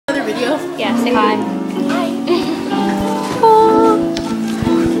Yeah, say hi. Hi. Oh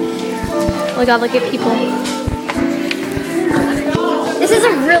my god, look at people. This is a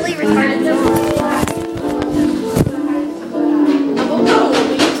really retarded song.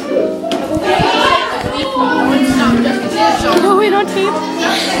 Oh, wait, on tape.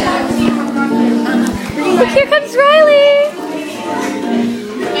 Look, here comes Riley.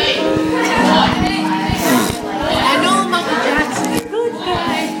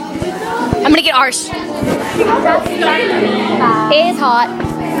 I'm gonna get ours. It is hot.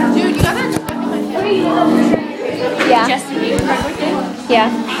 Dude, you got that? Yeah. Yeah.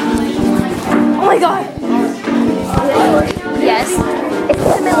 Oh my god. Yes.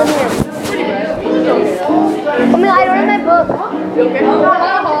 It's in my living room. Oh my god, I don't have my book.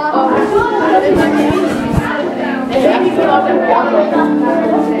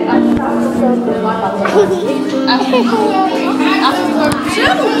 Should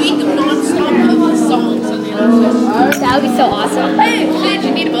have a week of non-stop of songs on the internet. That would be so awesome. Hey, did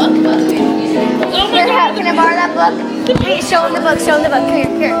you need a book? Oh my Here, god. can I borrow that book? Hey, show him the book, show him the book. Here,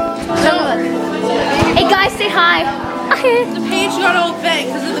 here. Show him the book. Hey guys, say hi. The page got all big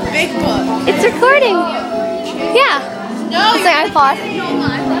because of the big book. It's recording. Yeah. No, It's like iPod.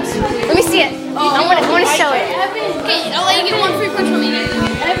 Let me see it. I want to show it. Okay, I'll let you get one free punch from me.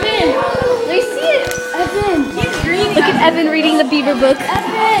 Evan, let me see it. Evan. He's reading Look at Evan reading the Bieber book.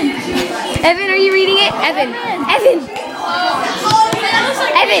 Evan. Evan, are you reading it? Evan. Evan.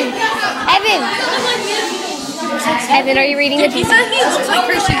 Evan. Evan. Evan, are you reading the He Bieber? said he looks like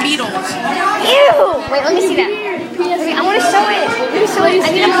Christian Beatles. Ew. Wait, let me see that. Wait, I want to show it. Let me show it.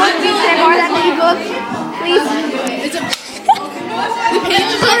 I need a book. Can I borrow that big book? Please. It's a, the page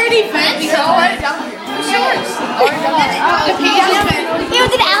is already bent because what? The page is bent. Ew,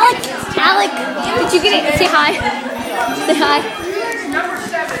 did Alec? Alec, did you get it? Say hi. Say hi.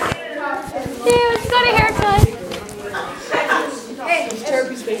 Ew, it's got a haircut.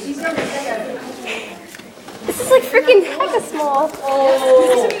 This is like freaking hecka small.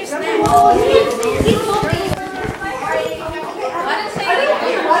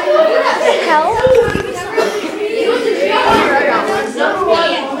 What the hell?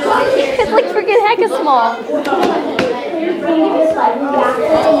 It's like freaking hecka small.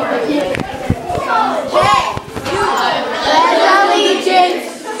 Pledge allegiance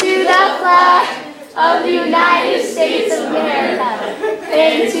to the flag of the United States of America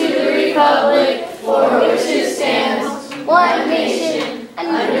and to the republic for which it stands, one nation,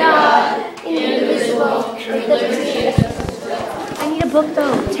 under God, indivisible, with liberty. I need a book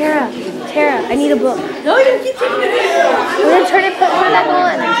though. Tara, I need a book. No, you keep taking it in. I'm gonna try to put it back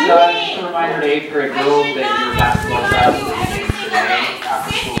on. Just a reminder to 8th grade girls that your basketball tryouts will be today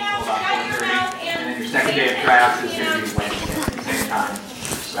after school until about 4:30. And then your second day of tryouts is going to be Wednesday at the same time.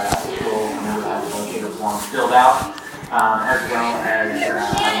 Right after school, and we'll have the locator form filled out, as well as having your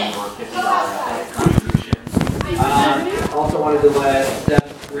 $50 contribution. Also wanted to let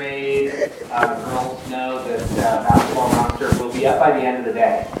 7th grade girls know that basketball roster will be up by the end of the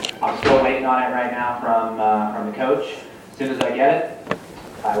day. I'm still waiting on it right now from the coach. As soon as I get it,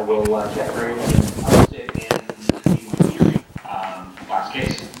 I will check for you and post it in the class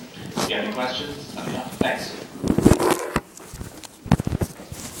case. If you have any questions, let me know. Thanks.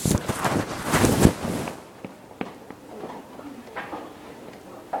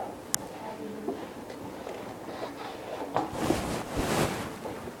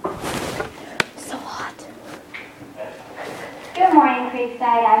 So hot. Good morning,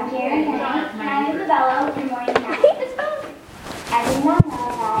 Creekside. I'm Jerry Henry. I'm Isabella. Good morning, Matt. I did not know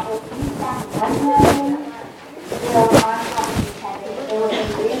that if you spent 1 million will on top of each other, it would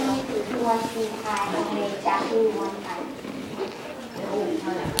agree to 1 feet high and weigh exactly 1 ton.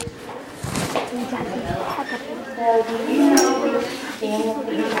 So do you know which Daniel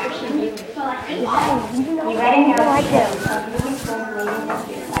Clear action is? Wow, you You read it now. like him.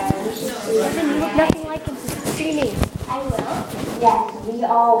 You look nothing like him. See me. I will. Yes, we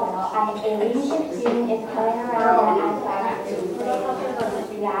all will. And a leadership student is coming around and outside the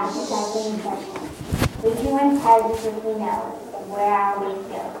recycling session. We can win prizes if we know where our waste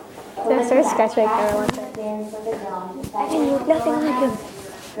goes. Did I start a sketch right there one time? I didn't look nothing like him.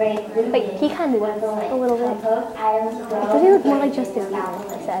 Wait, he kind of did. A little bit. Does he look more like Justin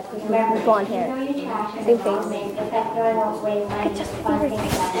Bieber, I said. With blonde hair. Same face. Look at Justin Bieber.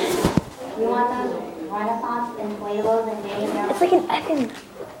 We want those Renaissance inflatables and days. It's like an Evan.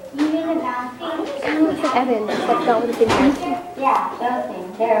 You mean the bouncing? It kind of looks like Evan, except not with the same hair. Yeah, those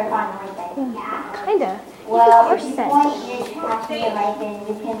things. They're fun, aren't they? Kinda. Well, He's if you a horse point your trash in the right bin,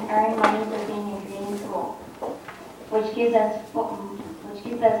 you can earn money for being a green tool, which gives us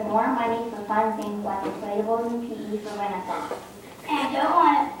scoop us more money for fun things like inflatables and PE for Renaissance. And I don't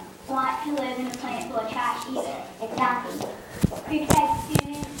want to live in a planet full of trash either. Exactly. Creek